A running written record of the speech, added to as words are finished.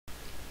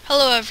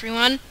Hello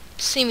everyone,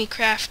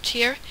 SeeMeCraft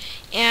here,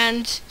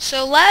 and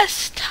so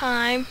last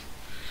time,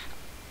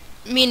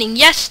 meaning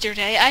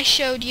yesterday, I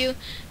showed you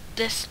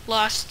this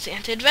Lost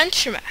Santa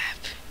Adventure map,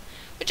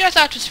 which I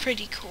thought was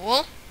pretty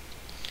cool.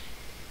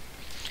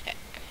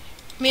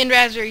 Me and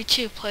Raspberry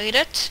 2 played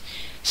it,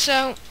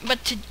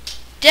 but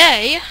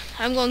today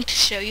I'm going to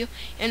show you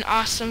an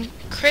awesome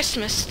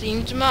Christmas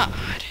themed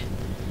mod.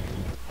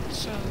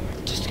 So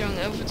we're just going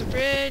over the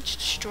bridge,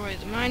 destroy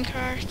the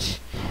minecart.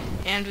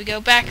 And we go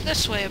back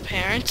this way,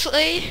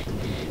 apparently,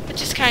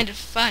 which is kind of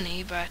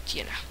funny, but,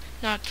 you know,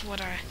 not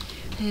what I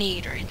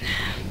need right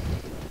now.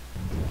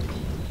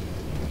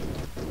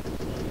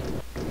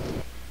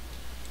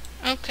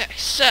 Okay,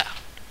 so,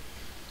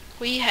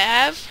 we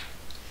have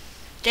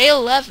Day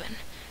 11,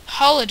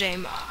 Holiday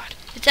Mod.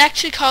 It's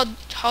actually called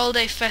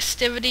Holiday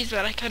Festivities,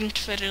 but I couldn't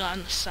fit it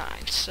on the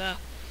sign, so.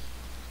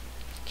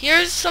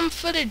 Here's some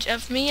footage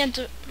of me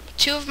and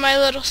two of my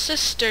little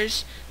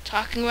sisters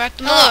talking about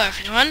the mod. Hello,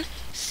 everyone.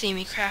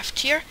 SeeMeCraft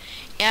here,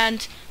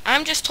 and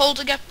I'm just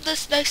holding up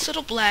this nice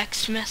little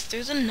blacksmith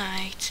through the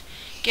night,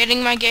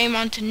 getting my game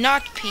onto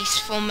not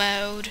peaceful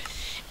mode,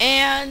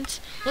 and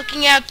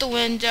looking out the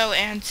window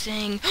and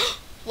saying,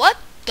 what's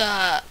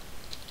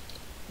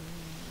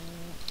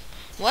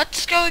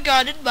going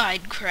on in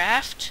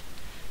Minecraft?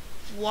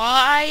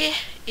 Why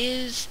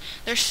is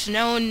there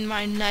snow in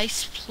my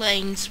nice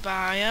plains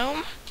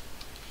biome?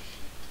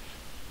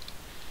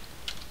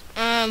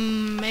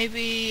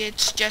 Maybe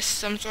it's just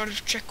some sort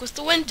of trick with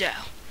the window.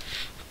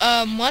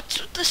 What's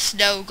with the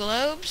snow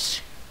globes?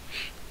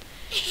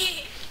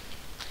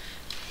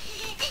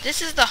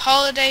 This is the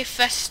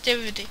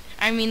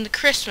the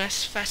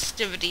Christmas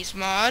Festivities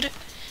Mod.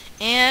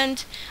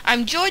 And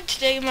I'm joined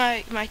today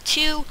by my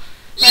two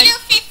little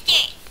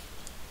sisters.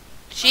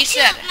 She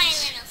said it. My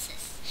little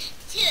sisters.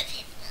 Two of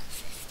his little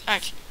sisters.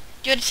 Alright.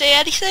 Do you want to say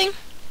anything?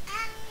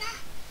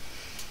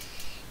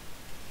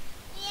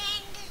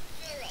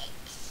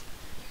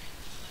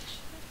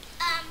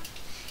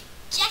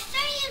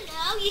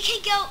 You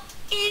can go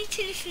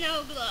into the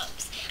snow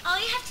globes. All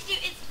you have to do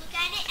is look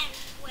at it and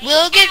wait.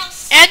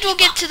 We'll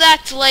get to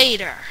that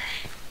later.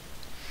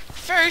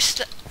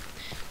 First,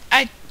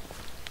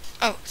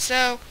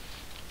 so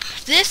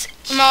this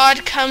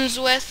mod comes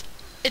with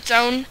its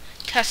own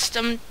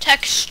custom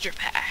texture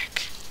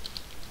pack.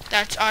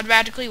 That's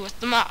automatically with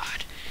the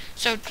mod.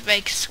 So it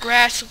makes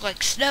grass look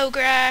like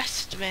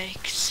snowgrass, it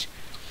makes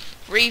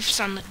reefs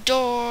on the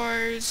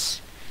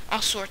doors,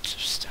 all sorts of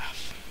stuff.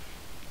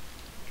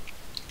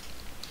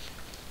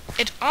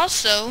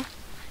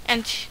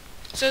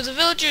 So the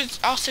villagers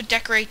also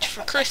decorate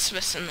for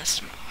Christmas in this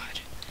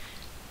mod.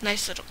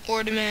 Nice little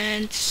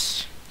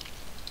ornaments.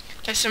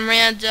 There's some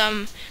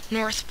random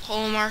North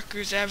Pole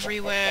markers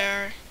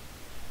everywhere.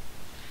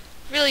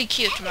 Really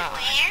cute mod.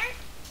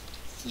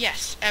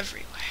 Yes,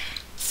 everywhere.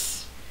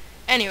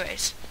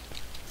 Anyways,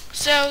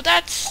 so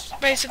that's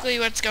basically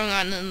what's going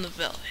on in the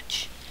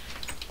village.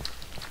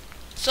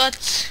 So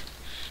let's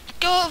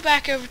go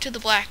back over to the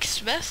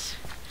blacksmith,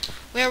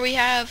 where we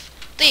have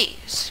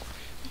these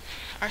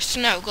are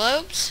snow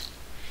globes,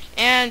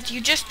 and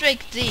you just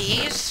make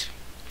these.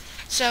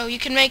 So you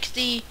can make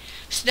the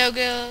snow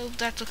globe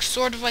that looks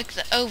sort of like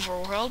the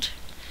overworld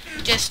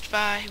just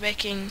by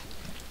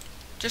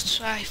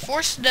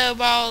 4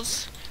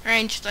 snowballs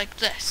arranged like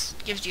this.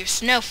 Gives you a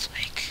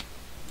snowflake.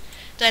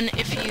 Then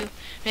if you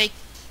make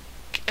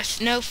a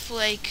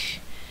snowflake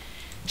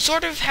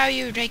sort of how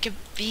you would make a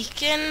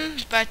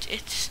beacon, but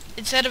it's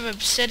instead of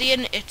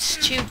obsidian, it's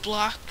 2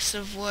 blocks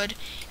of wood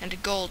and a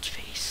gold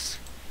piece.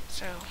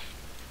 So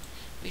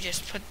we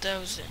just put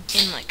those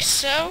in like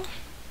so.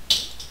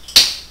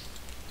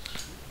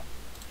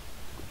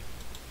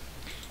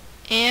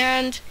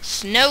 And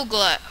snow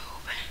globe.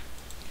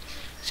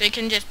 So you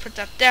can just put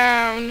that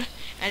down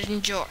and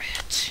enjoy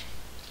it.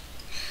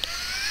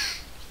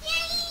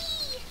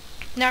 Yay!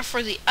 Now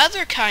for the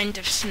other kind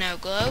of snow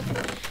globe,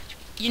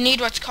 you need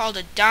what's called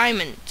a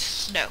diamond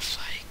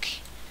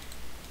snowflake.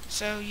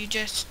 So you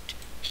just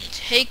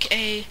take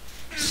a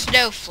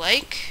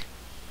snowflake,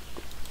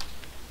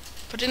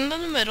 put it in the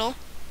middle,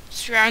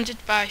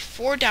 surrounded by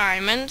 4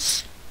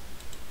 diamonds,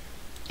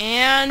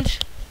 and makes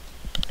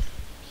a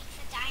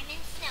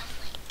diamond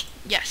snowflake.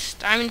 Yes,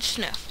 diamond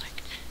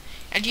snowflake.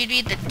 And you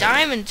need the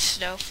diamond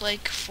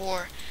snowflake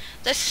for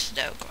this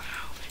snow globe.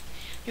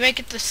 You make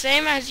it the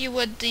same as you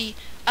would the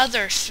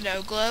other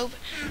snow globe,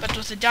 but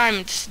with a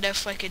diamond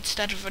snowflake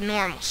instead of a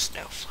normal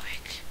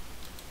snowflake.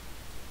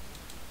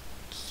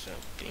 So,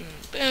 boom,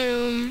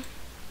 boom.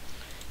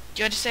 Do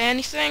you want to say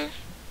anything?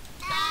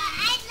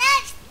 I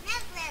love snow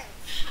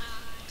globes.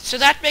 So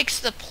that makes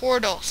the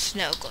portal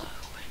snow globe.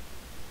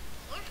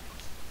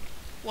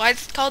 Why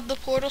is it called the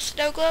portal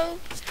snow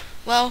globe?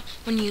 Well,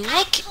 when you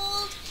look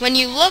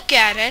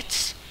at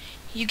it,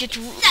 you get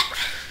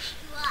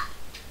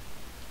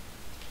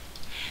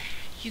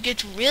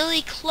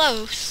really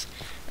close,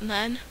 and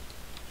then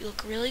you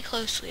look really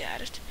closely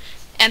at it,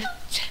 and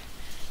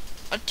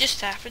what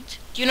just happened?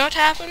 Do you know what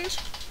happens?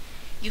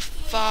 You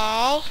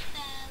fall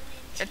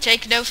and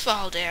take no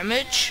fall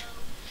damage,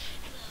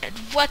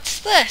 bed. What's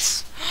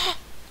this?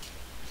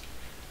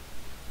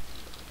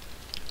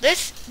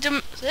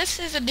 This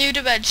is a new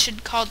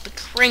dimension called the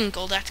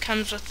Kringle that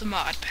comes with the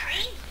mod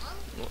pack.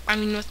 I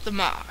mean with the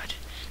mod,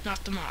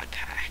 not the mod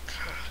pack.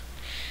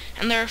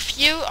 And there are a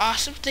few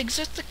awesome things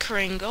with the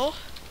Kringle.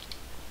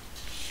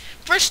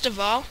 First of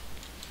all,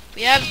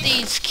 we have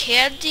these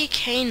candy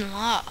cane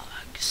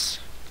logs.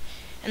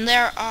 And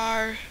there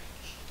are...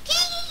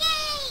 Candy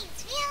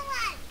canes! Real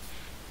ones!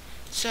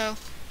 So,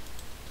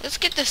 let's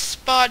get the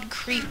spawn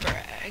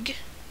creeper egg.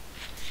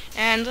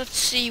 And let's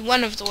see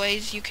one of the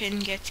ways you can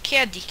get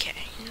candy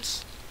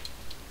canes.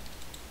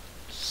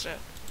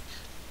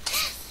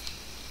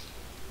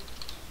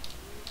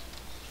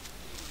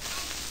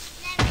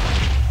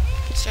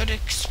 So it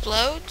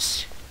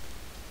explodes,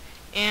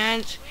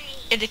 and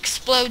it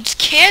explodes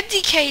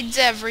candy canes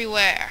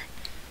everywhere.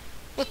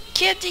 Look,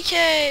 candy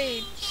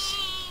canes.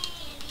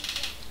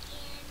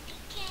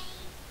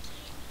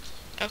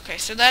 Okay,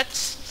 so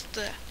that's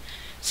the...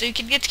 So you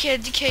can get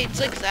candy canes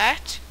like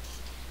that.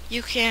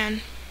 You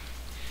can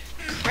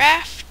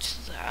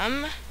craft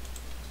them.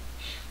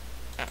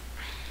 Oh,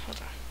 hold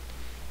on.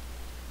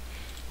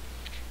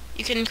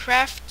 You can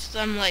craft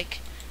them like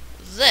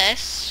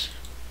this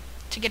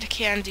to get a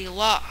candy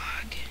log,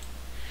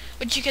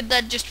 but you could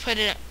then just put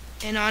it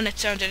in on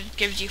its own and it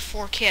gives you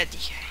 4 candy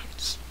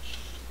canes.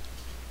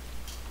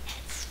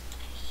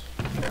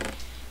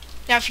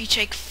 Now if you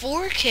take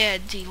 4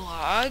 candy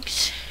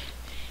logs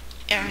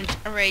and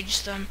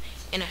arrange them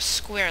in a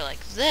square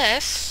like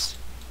this,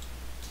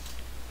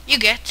 you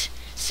get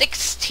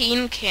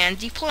 16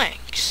 candy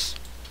planks.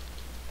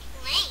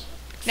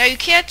 Now you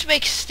can't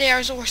make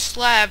stairs or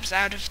slabs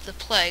out of the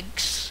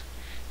planks,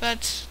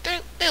 but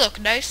they look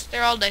nice.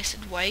 They're all nice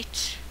and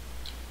white.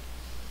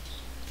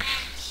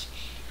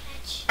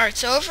 Alright,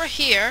 so over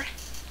here,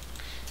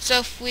 so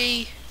if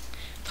we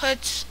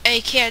put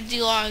a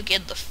candy log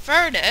in the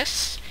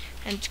furnace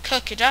and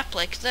cook it up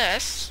like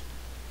this,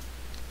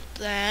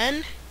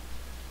 then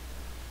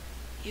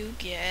you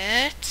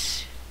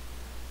get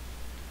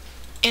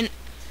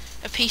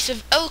a piece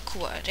of oak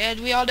wood,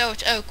 and we all know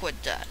what oak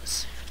wood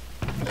does.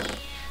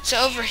 So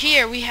over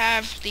here we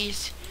have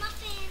these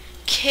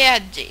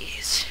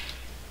candies,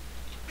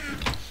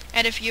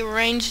 and if you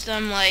arrange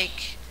them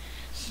like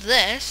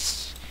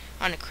this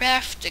on a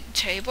crafting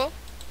table,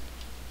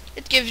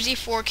 it gives you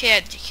 4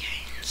 candy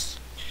canes.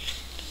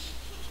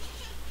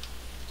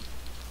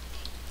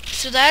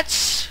 So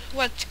that's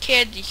what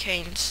candy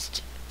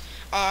canes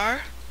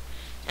are.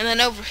 And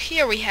then over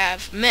here we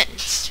have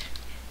mints.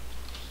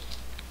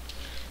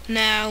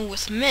 Now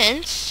with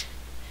mints,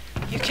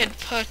 you can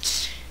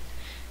put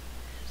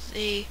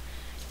the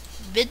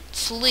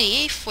mint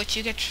leaf, which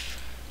you get.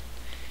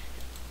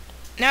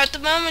 Now at the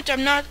moment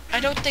I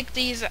don't think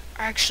these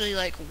actually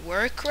like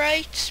work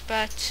right,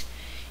 but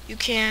you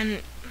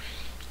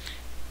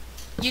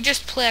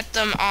just plant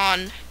them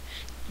on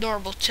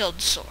normal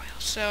tilled soil.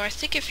 So I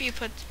think if you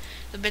put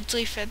the mint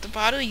leaf at the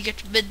bottom, you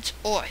get mint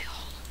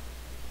oil.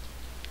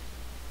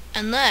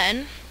 And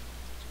then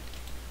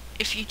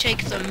if you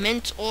take the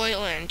mint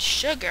oil and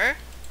sugar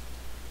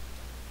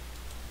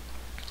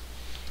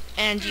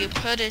and you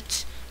put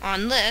it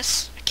on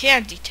this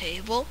candy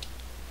table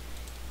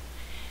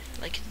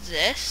like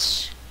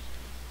this,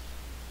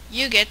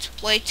 you get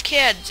white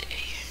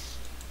candy.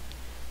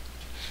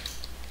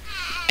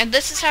 And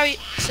this is how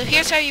so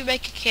here's how you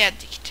make a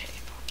candy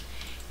table.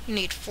 You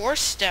need 4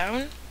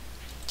 stone,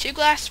 2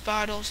 glass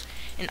bottles,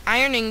 an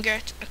iron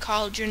ingot, a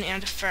cauldron,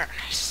 and a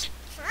furnace.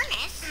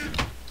 Furnace?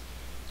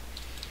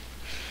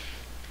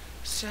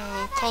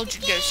 So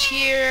cauldron goes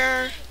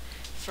here,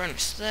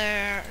 furnace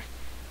there,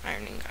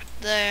 iron ingot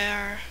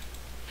there,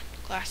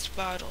 glass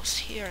bottles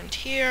here and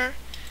here,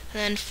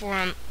 and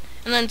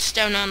then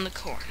stone on the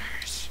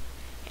corners.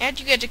 And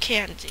you get a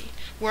candy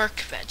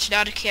workbench,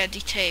 not a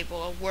candy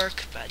table, a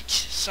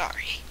workbench,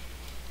 sorry.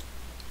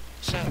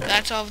 So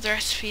that's all of the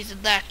recipes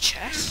in that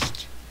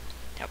chest.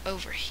 Now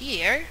over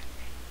here,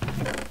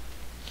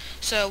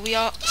 so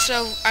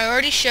I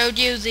already showed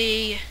you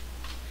the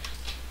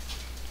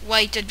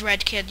white and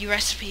red candy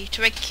recipe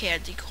to make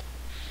candy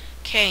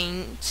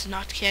canes,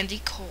 not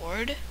candy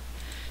cord.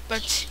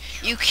 But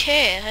you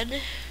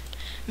can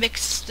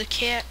mix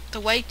the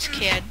white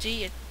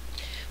candy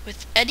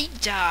with any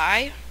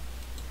dye,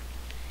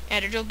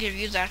 and it'll give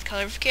you that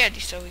color of candy.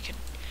 So we can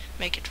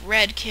make it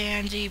red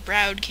candy,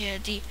 brown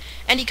candy,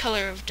 any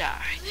color of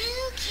dye.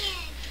 Blue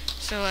candy.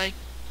 So like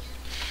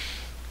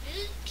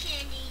Blue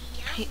candy.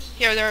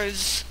 here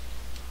there's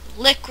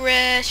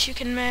licorice you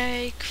can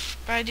make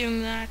by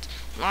doing that,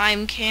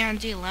 lime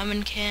candy,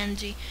 lemon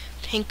candy,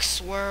 pink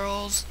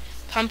swirls,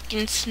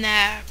 pumpkin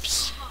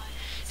snaps,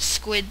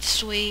 squid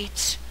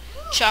sweets,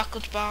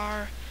 chocolate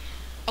bar,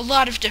 a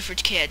lot of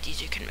different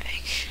candies you can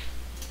make.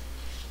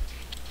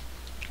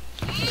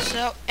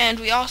 So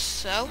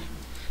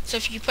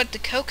if you put the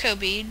cocoa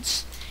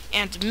beans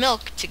and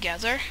milk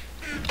together,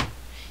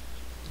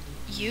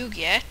 you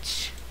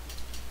get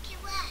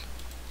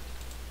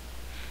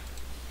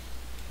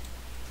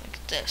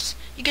like this.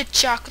 You get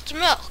chocolate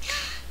milk.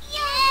 Yay!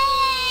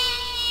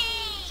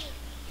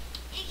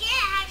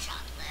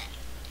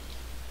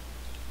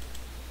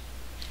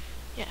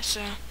 Yeah,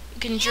 so you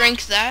can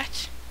drink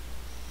that.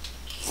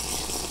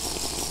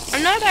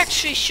 I'm not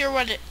actually sure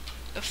what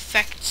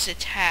effects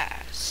it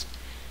has.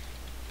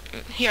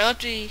 Here,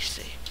 let me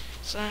see.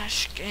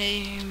 /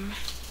 game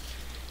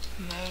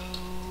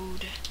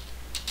mode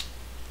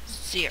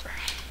 0.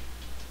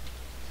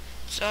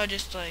 So I'll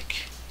just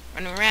like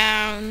run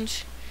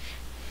around,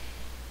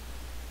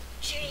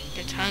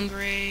 get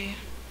hungry.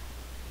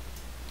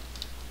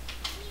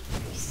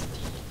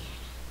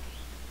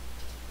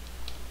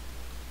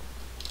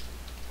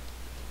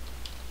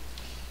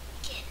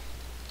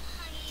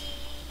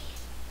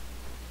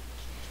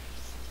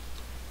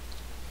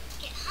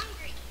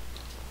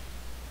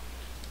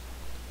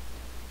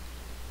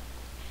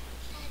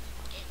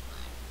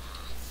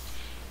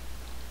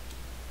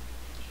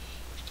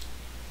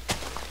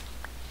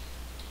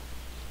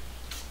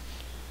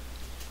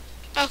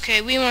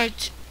 Okay, we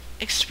won't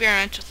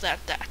experiment with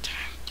that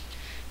time.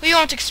 We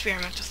won't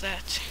experiment with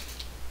that.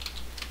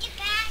 Get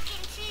back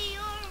into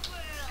your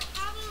world.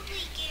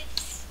 Probably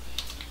gives.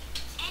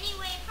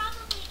 Anyway,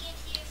 probably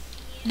gives you a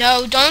few.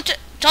 No,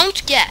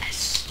 don't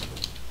guess.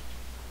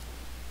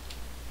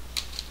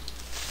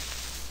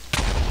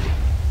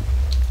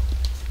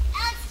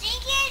 Alex,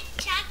 drink your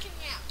chocolate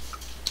milk.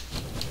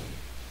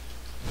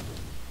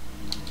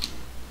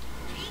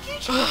 Drink your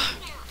chocolate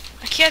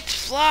milk. I can't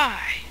fly.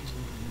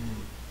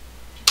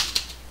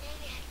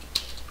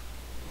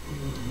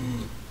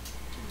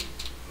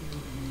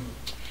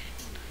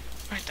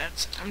 Right,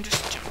 that's it. I'm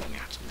just jumping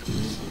out.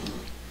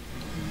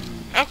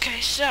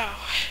 Okay, so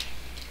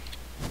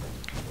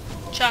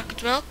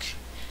chocolate milk,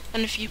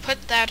 and if you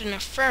put that in a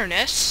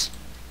furnace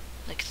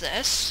like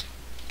this,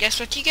 guess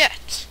what you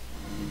get?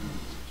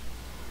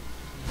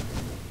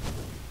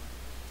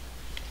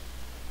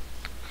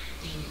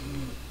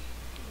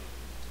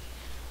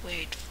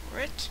 Wait for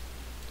it.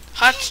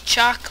 Hot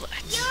chocolate.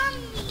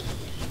 Yummy.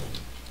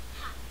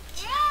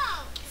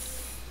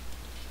 Gross.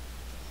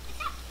 Is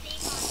that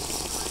big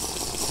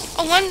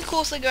on Oh, one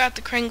cool thing about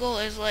the Kringle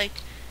is the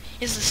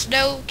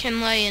snow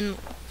can lay in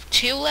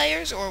 2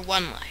 layers or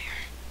 1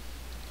 layer.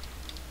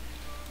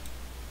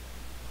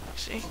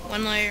 See?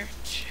 1 layer,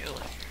 2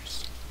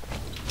 layers.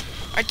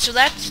 Alright, so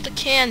that's the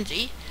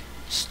candy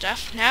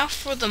stuff. Now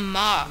for the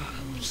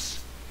mobs.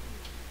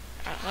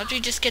 Let me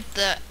just get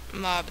the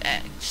mob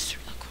eggs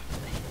real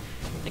quickly,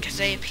 because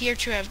they appear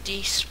to have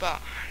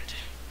despawned.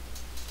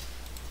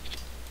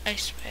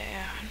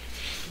 Iceman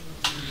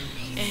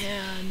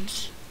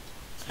and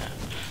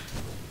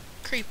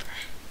creeper.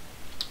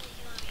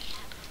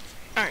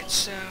 Alright,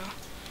 so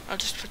I'll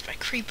just put my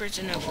creepers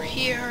in over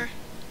here,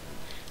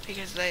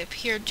 because they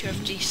appeared to have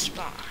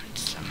despawned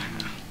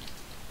somehow.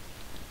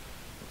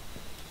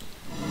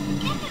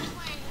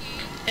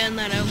 And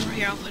then over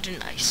here I'll put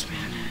an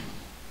Iceman in.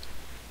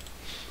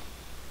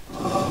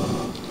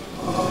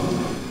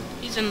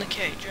 He's in the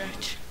cage,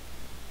 right?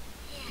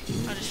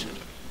 I'll just put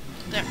him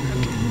there.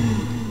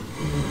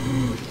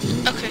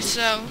 Okay,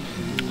 so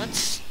let's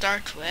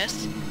start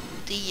with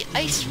the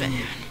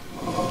Iceman.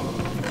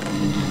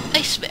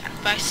 Iceman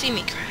by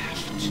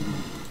SeeMeCraft.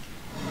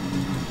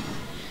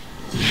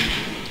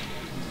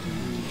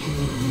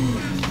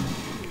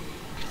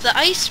 The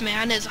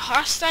Iceman is a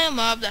hostile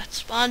mob that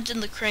spawns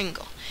in the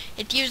Kringle.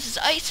 It uses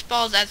ice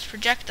balls as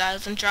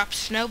projectiles and drops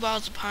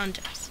snowballs upon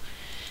death.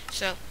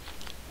 So,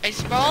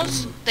 ice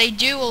balls, they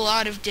do a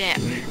lot of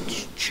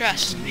damage,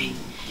 trust me,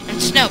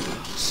 and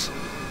snowballs.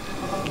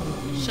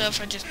 So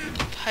if I just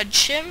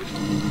punch him,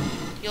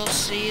 you'll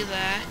see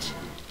that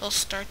they'll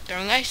start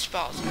throwing ice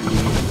balls at me.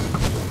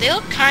 They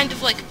look kind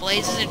of like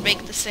blazes and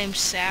make the same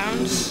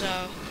sound,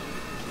 so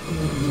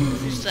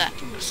there's that.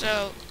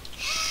 So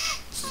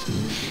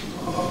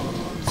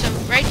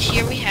right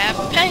here we have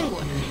a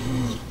penguin.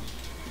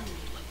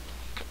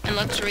 And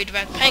let's read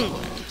about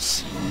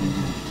penguins.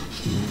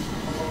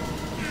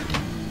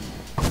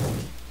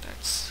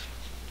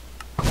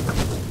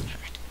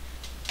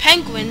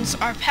 Penguins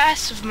are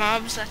passive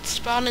mobs that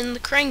spawn in the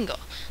Kringle.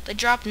 They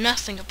drop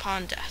nothing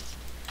upon death.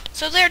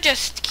 So they're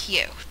just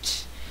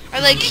cute.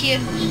 Are they cute?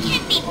 He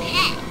can be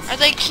pets. Are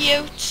they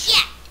cute?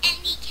 Yeah,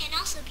 and he can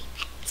also be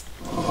pets.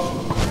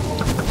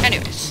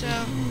 Anyway,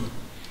 so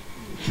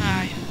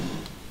hi.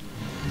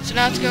 So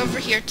now let's go over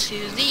here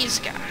to these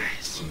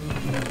guys.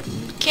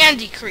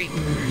 Candy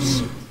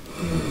creepers.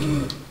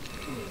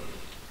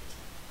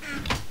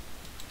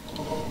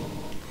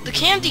 The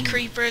Candy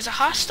Creeper is a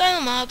hostile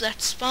mob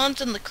that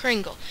spawns in the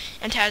Kringle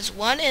and has a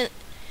 1 in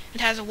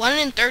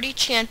 30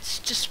 chance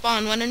to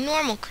spawn when a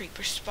normal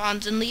creeper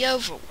spawns in the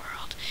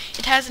overworld.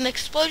 It has an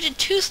explosion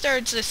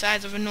 2/3 the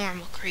size of a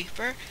normal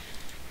creeper.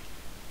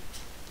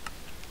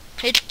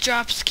 It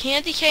drops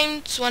candy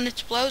canes when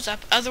it blows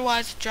up,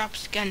 otherwise it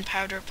drops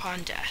gunpowder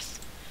upon death.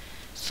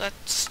 So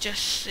let's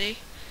just see.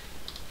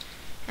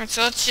 Alright,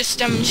 so let's just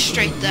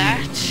demonstrate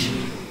that.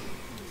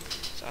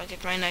 So I'll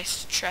get my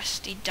nice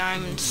trusty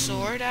diamond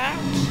sword out.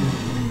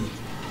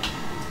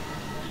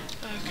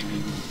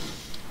 Okay.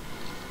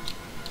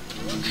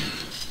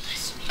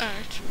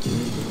 Alright.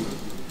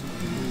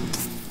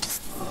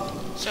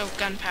 So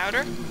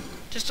gunpowder,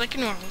 just like a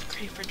normal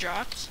creeper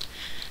drops.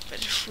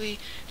 But if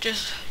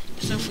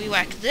we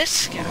whack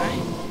this guy,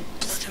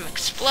 let him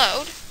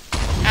explode,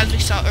 as we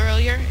saw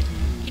earlier,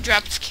 he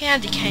drops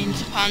candy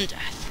canes upon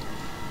death.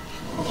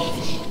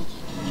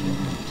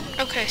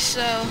 Okay,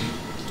 so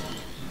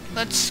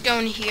let's go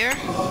in here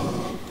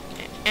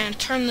and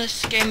turn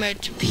this game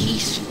mode to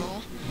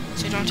peaceful,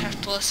 so you don't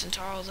have to listen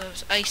to all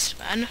those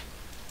icemen.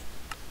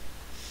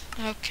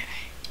 Okay.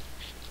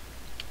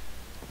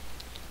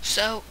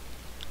 So,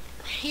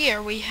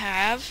 here we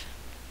have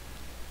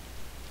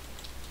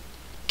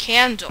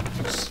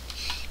candles.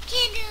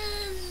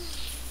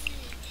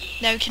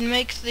 Now we can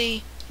make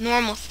the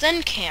normal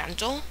thin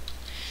candle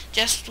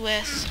just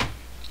with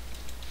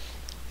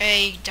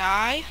a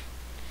die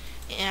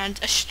and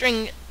a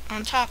string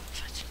on top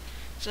of it.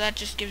 So that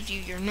just gives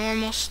you your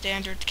normal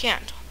standard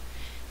candle.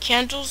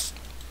 Candles,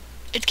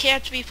 it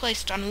can't be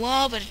placed on a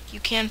wall, but you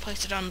can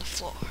place it on the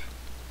floor.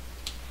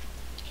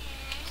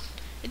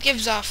 It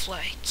gives off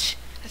light,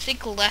 I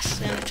think less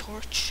than a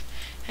torch.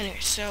 Anyway,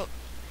 so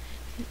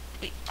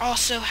we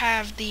also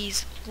have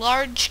these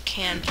large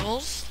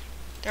candles.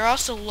 They're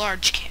also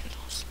large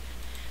candles.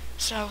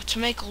 So to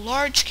make a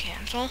large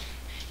candle,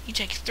 you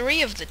take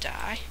 3 of the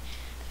die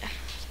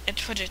and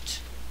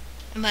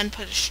then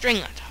put a string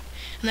on top,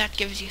 and that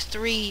gives you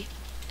 3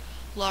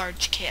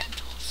 large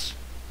candles.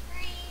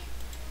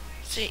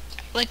 See,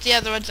 like the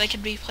other ones, they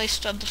can be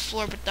placed on the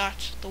floor but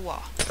not the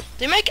wall.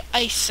 They make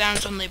ice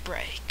sounds when they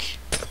break.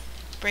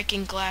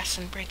 Breaking glass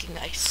and breaking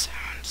ice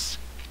sounds.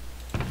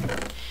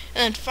 And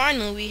then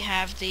finally we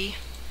have the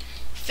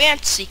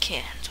fancy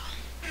candle.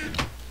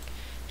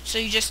 So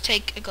you just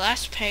take a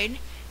glass pane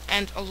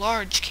and a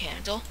large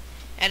candle,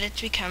 and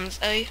it becomes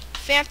a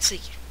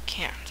fancy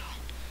candle,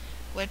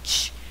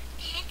 which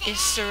is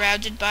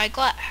surrounded by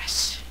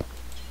glass.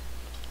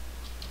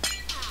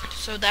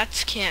 So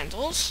that's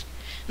candles.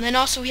 And then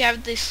also we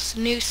have this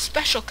new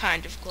special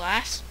kind of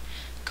glass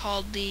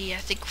called the, I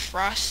think,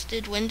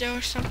 frosted window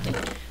or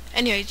something.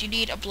 Anyways, you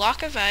need a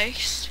block of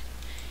ice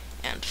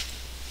and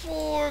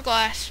 4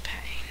 glass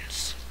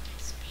panes.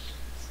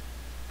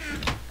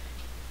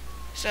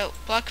 So,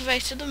 block of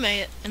ice in the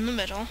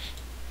middle,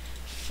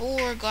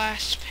 4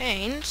 glass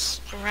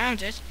panes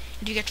around it,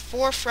 and you get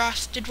 4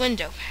 frosted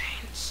window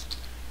panes.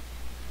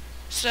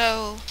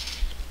 So,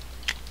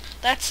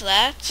 that's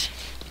that.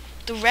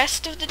 The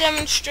rest of the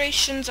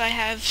demonstrations I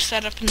have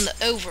set up in the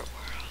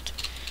overworld.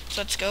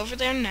 So let's go over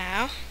there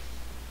now.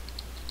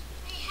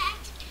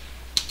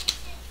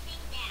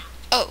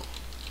 Oh,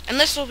 and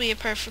this will be a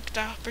perfect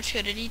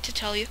opportunity to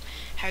tell you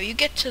how you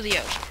get to the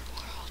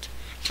overworld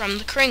from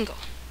the Kringle.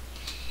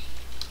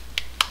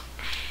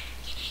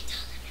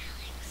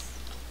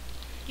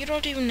 You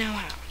don't even know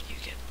how you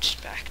get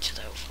back to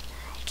the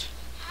overworld.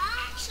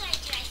 Actually,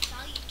 I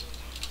saw you do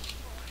that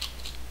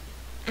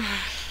before.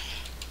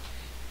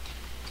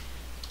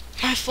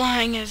 My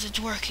flying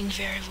isn't working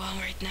very well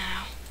right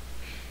now.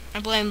 I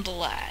blame the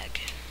lag.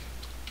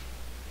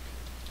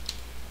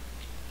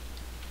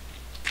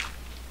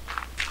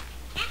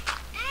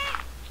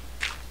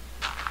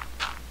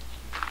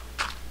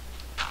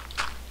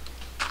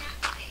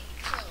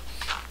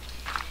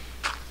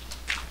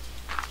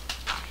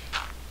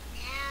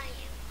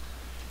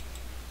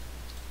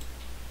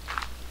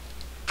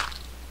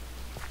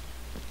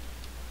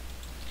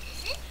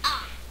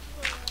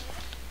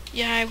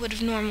 Yeah, I would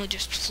have normally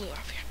just flew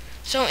up here.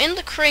 So in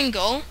the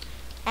Kringle,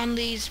 on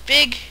these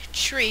big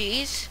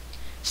trees,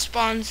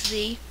 spawns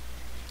inside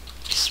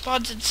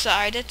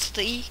it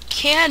the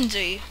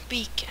candy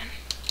beacon,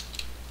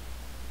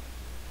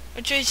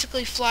 which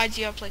basically flies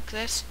you up like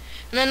this,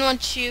 and then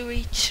once you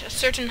reach a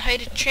certain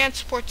height, it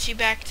transports you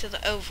back to the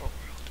overworld.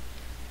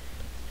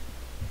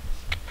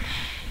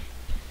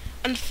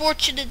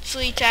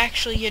 Unfortunately, to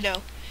actually,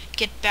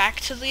 get back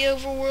to the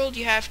overworld,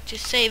 you have to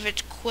save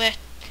it, quit,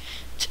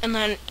 and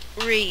then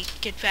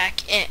get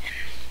back in.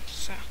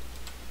 So,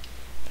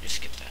 I'll just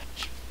skip that.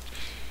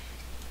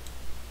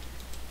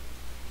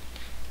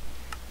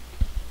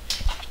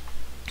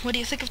 What do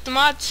you think of the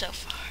mod so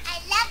far?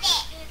 I love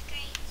it. It was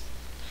great.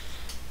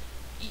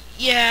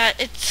 Yeah,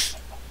 it's...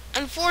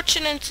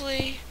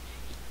 Unfortunately,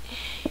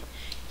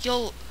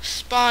 you'll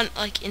spawn,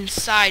 like,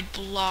 inside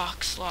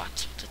blocks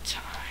lots of the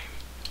time.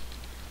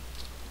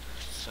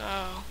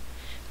 So,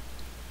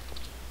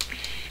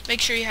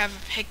 make sure you have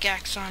a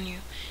pickaxe on you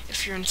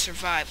if you're in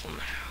survival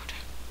mode,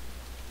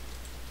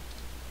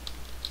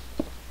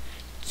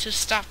 to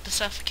stop the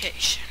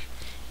suffocation.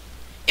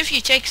 If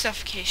you take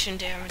suffocation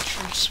damage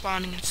from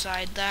spawning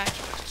inside that,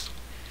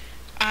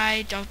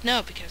 I don't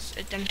know, because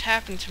it didn't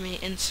happen to me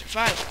in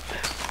survival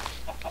mode.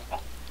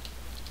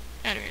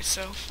 Anyway,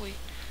 so if we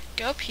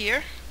go up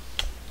here,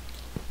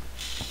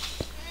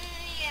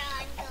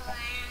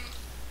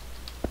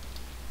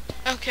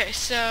 okay,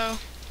 so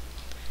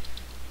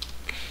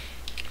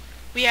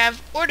we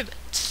have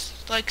ornaments,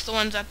 like the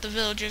ones that the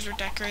villagers were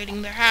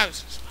decorating their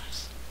houses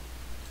with.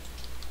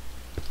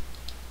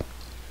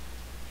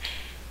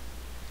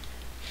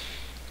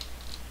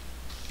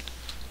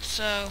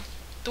 So,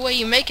 the way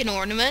you make an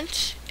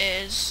ornament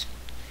is...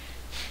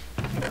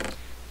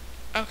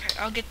 Okay,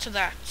 I'll get to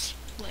that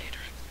later.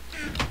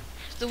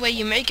 the way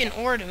you make an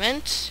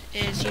ornament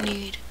is you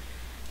need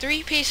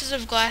 3 pieces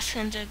of glass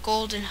and a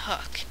golden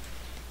hook.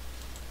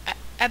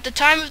 At the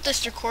time of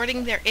this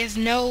recording, there is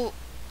no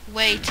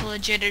way to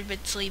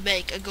legitimately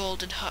make a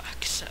golden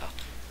hook, so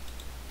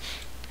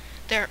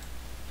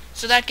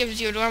that gives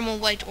you a normal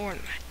white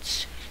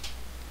ornament.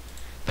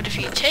 But if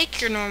you take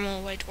your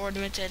normal white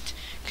ornament and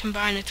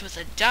combine it with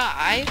a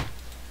dye,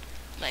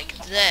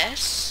 like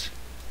this,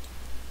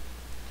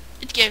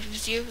 it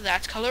gives you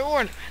that color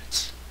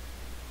ornament.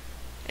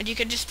 And you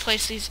can just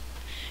place these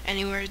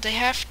anywhere. They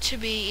have to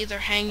be either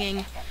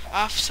hanging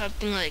off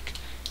something like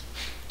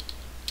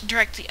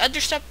directly under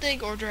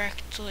something or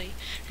directly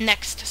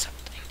next to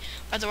something.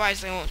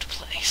 Otherwise they won't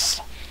place.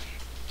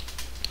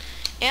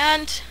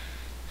 And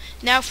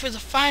now for the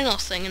final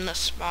thing in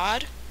this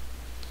mod,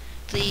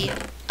 the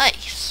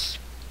ice.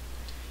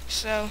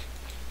 So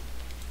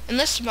in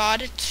this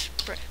mod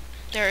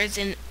there is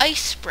an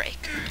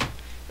icebreaker,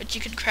 which you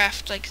can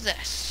craft like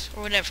this,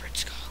 or whatever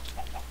it's called.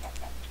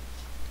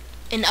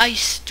 An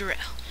ice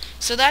drill.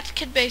 So that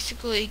could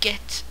basically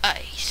get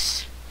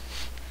ice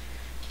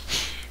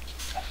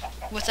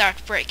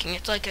without breaking.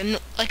 It's like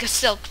a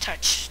silk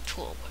touch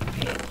tool would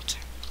be able to.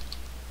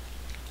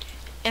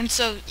 And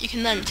so you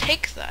can then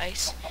take the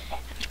ice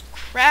and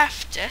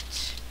craft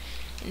it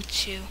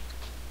into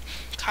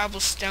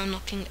cobblestone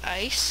looking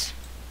ice,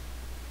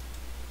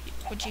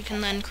 which you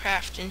can then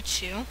craft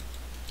into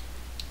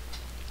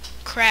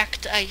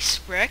cracked ice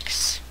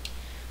bricks,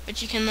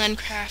 which you can then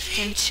craft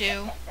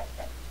into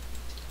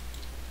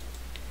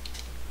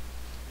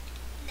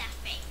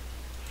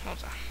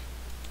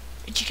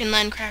which you can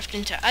then craft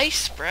into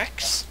ice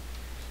bricks,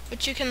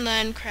 which you can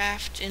then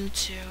craft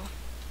into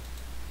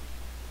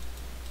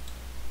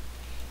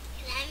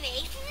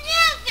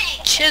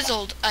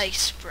chiseled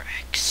ice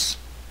bricks.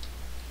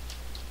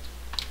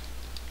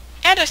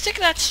 And I think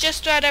that's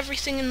just about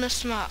everything in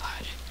this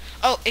mod.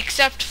 Oh,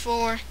 except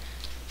for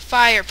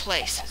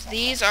fireplaces.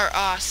 These are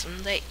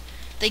awesome. They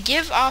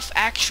give off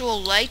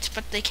actual light,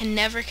 but they can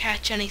never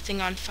catch anything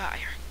on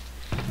fire.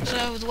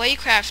 So the way you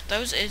craft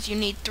those is you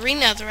need 3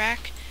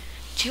 netherrack,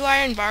 2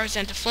 iron bars,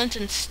 and a flint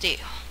and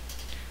steel.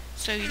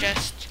 So you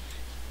just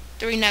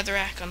 3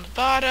 netherrack on the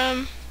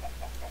bottom,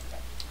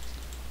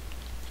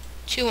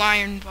 2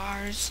 iron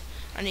bars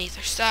on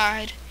either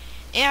side,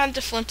 and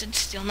a flint and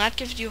steel, and that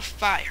gives you a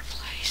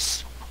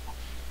fireplace.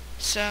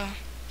 So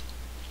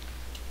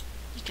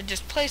you can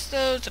just place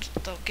those,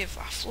 they'll give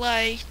off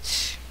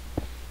light.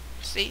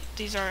 See,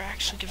 these are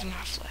actually giving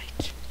off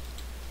light.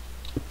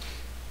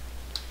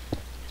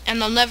 And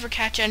they'll never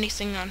catch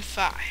anything on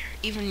fire,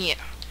 even you.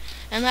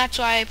 And that's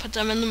why I put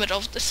them in the middle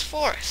of this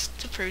forest,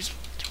 to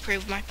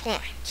prove my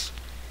point.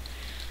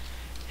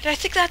 And I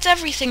think that's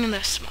everything in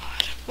this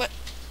mod. What?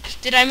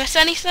 Did I miss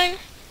anything?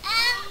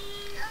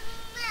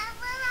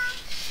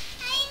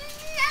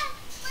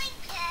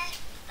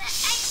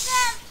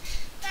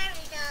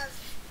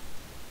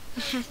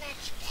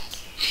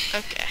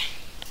 Okay,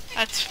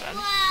 that's fun.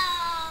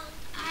 Well,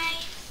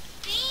 I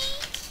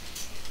think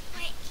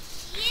what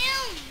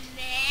you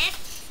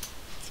missed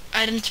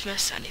I didn't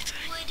miss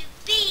anything. would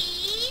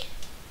be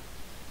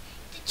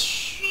the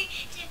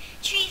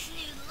tree's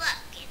new look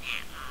in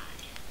that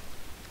mod.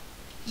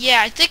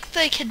 Yeah, I think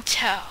they can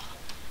tell.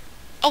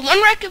 Oh,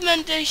 one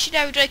recommendation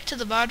I would make to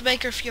the mod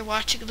maker if you're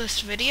watching this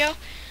video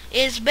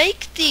is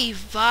make the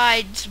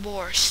vines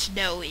more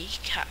snowy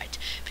kind.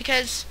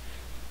 Because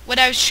when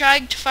I was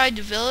trying to find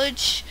a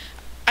village,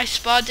 I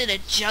spawned in a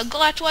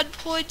jungle at one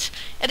point,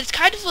 and it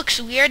kind of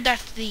looks weird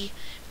that the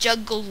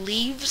jungle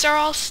leaves are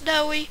all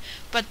snowy,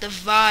 but the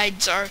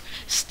vines are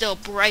still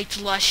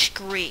bright, lush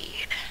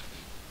green.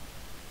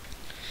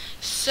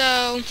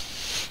 So,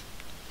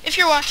 if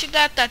you're watching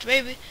that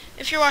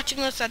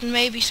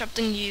may be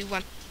something you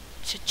want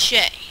to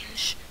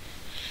change.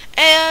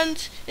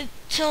 And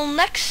until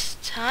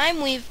next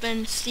time, we've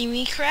been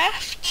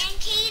SeaMeCraft. And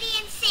Katie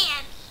and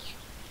Sammy.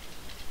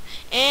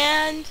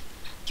 And, do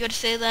you want to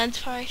say the end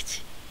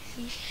part?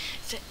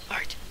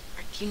 Art,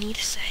 you need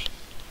to say.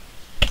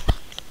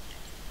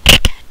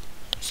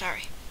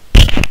 Sorry.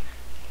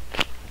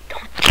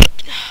 Don't.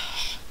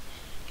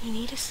 You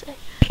need to say.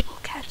 We'll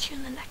catch you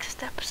in the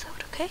next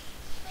episode, okay?